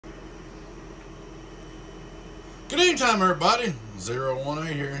Good evening time, everybody. 018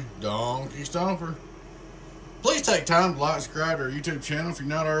 here, Donkey Stomper. Please take time to like and subscribe to our YouTube channel if you're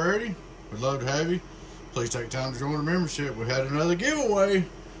not already. We'd love to have you. Please take time to join the membership. We had another giveaway.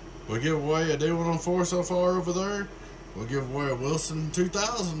 We give away a D104 so far over there. We'll give away a Wilson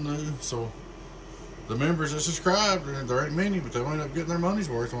 2000 new. So the members that subscribed, there ain't many, but they'll end up getting their money's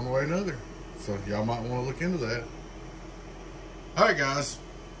worth one way or another. So y'all might want to look into that. Alright guys,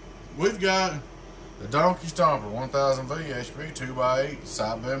 we've got the Donkey Stomper 1000V-HG 2x8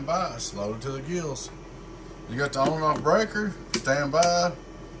 side bend bias loaded to the gills. You got the on and off breaker, standby,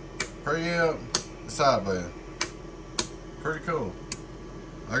 pre-up, side bend. Pretty cool.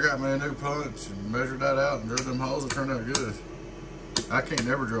 I got me a new punch and measured that out and drilled them holes. It turned out good. I can't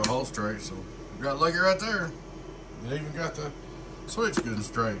never drill a hole straight, so I've got leggy right there. It even got the switch good and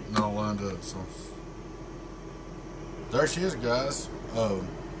straight and all lined up. So there she is, guys.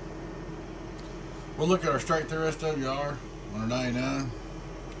 We'll look at our straight through SWR on our 99.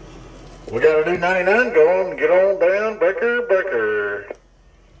 We got a new 99 going. Get on down, breaker.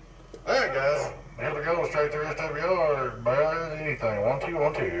 Alright guys, here we go, straight through SWR, by anything. 1 2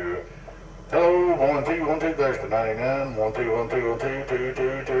 1 2. Hello, 1 2 1 2, there's the 99. 1 2 1 2 1 2 2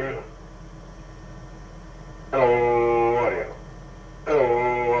 2 2. Hello, audio.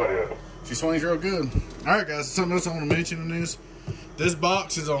 Hello, audio. She swings real good. Alright guys, something else I want to mention in this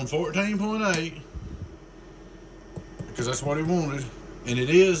box is on 14.8 because that's what he wanted, and it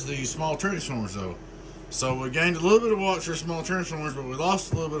is the small transformers though. So we gained a little bit of watts for small transformers, but we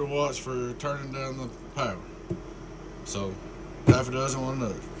lost a little bit of watts for turning down the power. So half a dozen, one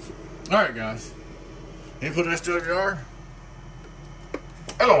another. Alright guys, input SWR.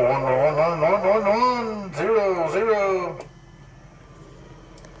 Hello, 1 1 1 1 1 1 0 0.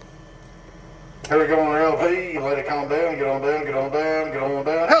 Here we go on the LP. Let it calm down. Get on down. Get on down. Get on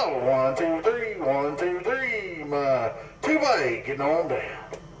down. Hello, 1 2 3 1 2 3. My 2x8 getting on down.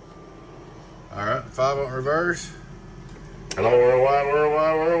 Alright, 5 on reverse. Hello,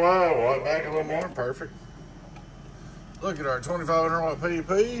 worldwide. Walk back a little more. Perfect. Look at our 2500 watt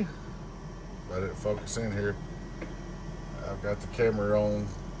PDP. Let it focus in here. I've got the camera on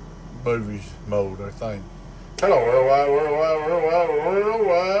boovies mode, I think. Hello, worldwide.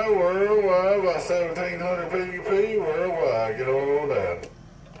 About 1700 PDP. Worldwide. Get on down.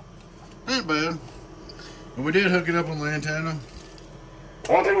 Ain't bad. And we did hook it up on the antenna.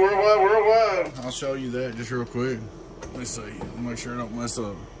 1 2 worldwide. I'll show you that just real quick. Let's see. Make sure I don't mess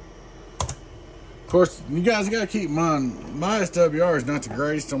up. Of course, you guys got to keep in mind, my SWR is not the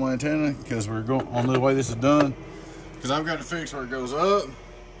greatest on my antenna because we're going on the way this is done. Because I've got to fix where it goes up,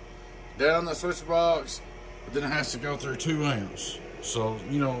 down the switch box, but then it has to go through 2 amps. So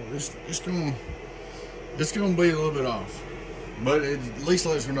you know it's gonna be a little bit off, but it at least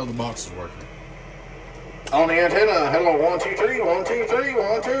lets me know the box is working. On the antenna, hello, 1 2 3 1 2 3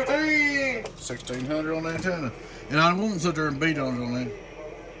 1 2 3. 1600 on the antenna, and I won't sit there and beat on it on that.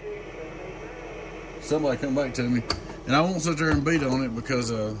 Somebody come back to me, and I won't sit there and beat on it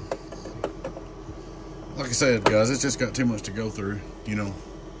because, like I said, guys, it's just got too much to go through, you know.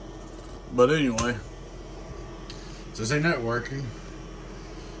 But anyway, so this ain't that working.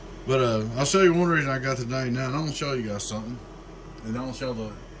 But I'll show you one reason I got the 99. I'm gonna show you guys something, and I'm gonna show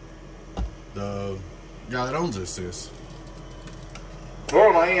the guy that owns this.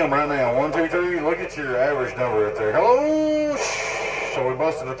 Where I am right now, 1 2 3. Look at your average number right there. Hello. So we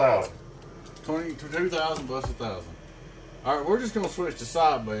busted 1,000. 22,000 busted 1,000. All right, we're just gonna switch to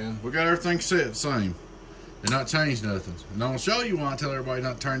sideband. We got everything set same, and not change nothing. And I'm gonna show you why I tell everybody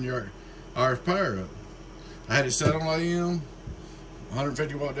not to turn your RF power up. I had it set on AM,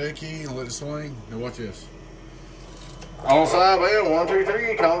 150 watt dead key, and let it swing. Now watch this. On sideband, 1 2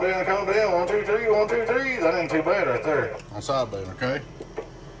 3. Calm down. 1 2 3 1 2 3. That ain't too bad right there. On sideband, okay.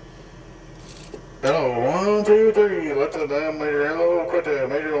 Hello, 1 2 3. Let the damn meter. Hello, quit that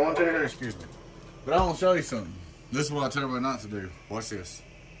meter. 1 2 3. Excuse me. But I want to show you something. This is what I tell everybody not to do. Watch this.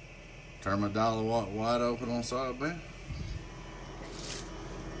 Turn my dial wide open on sideband.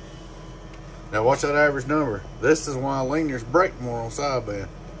 Now watch that average number. This is why linears break more on sideband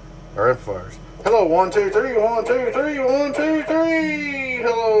or amplifiers. Hello, 1 2 3 1 2 3 1 2 3.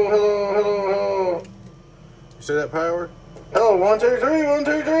 Hello. You see that power? Hello, 1 2 3 1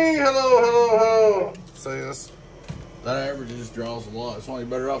 2 3. Hello. See this? That average just draws a lot. It's why you're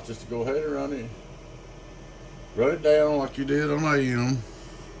better off just to go ahead and run it down like you did on AM.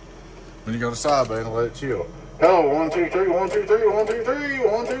 When you go to sideband and let it chill. Hello, 1 2 3 1 2 3 1 2 3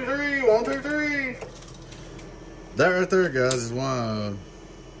 1 2 3 1 2 3. That right there, guys, is why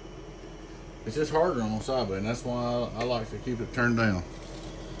it's just harder on sideband. That's why I like to keep it turned down.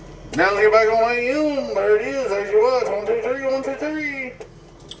 Now let's get back on AM. There it is. There you was. 1, 2, 3, 1, 2, 3.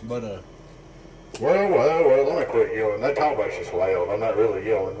 But well, let me quit yelling. That talk box is loud. I'm not really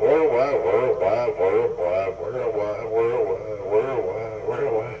yelling. Worldwide.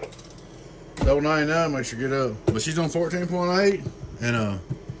 99 makes her get up. But she's on 14.8 and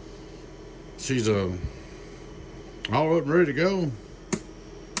she's all up and ready to go.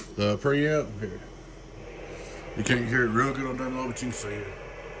 The preamp here. You can't hear it real good on down low, but you can see it.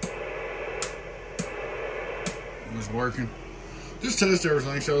 It's working. Just test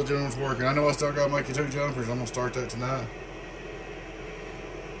everything, show the gentleman it's working. I know I still gotta make you 2 jumpers. I'm gonna start that tonight.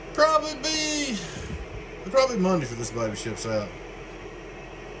 Probably Monday for this baby ships out.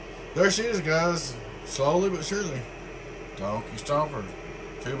 There she is, guys. Slowly but surely. Donkey Stomper.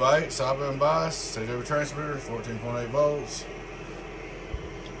 2x8, side bias, CW transmitter, 14.8 volts.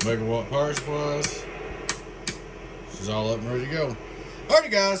 Megawatt power supplies. She's all up and ready to go. Alrighty,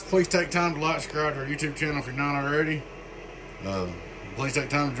 guys, please take time to like, subscribe to our YouTube channel if you're not already. Please take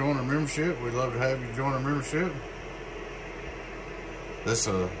time to join our membership. We'd love to have you join our membership. This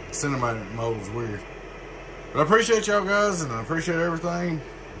cinematic mode is weird. But I appreciate y'all guys, and I appreciate everything.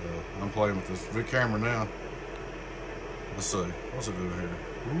 I'm playing with this big camera now. Let's see. What's it doing here?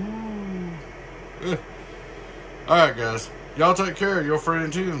 Ooh. Alright, guys. Y'all take care. Your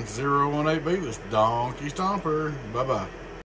friend too. 018B with Donkey Stomper. Bye-bye.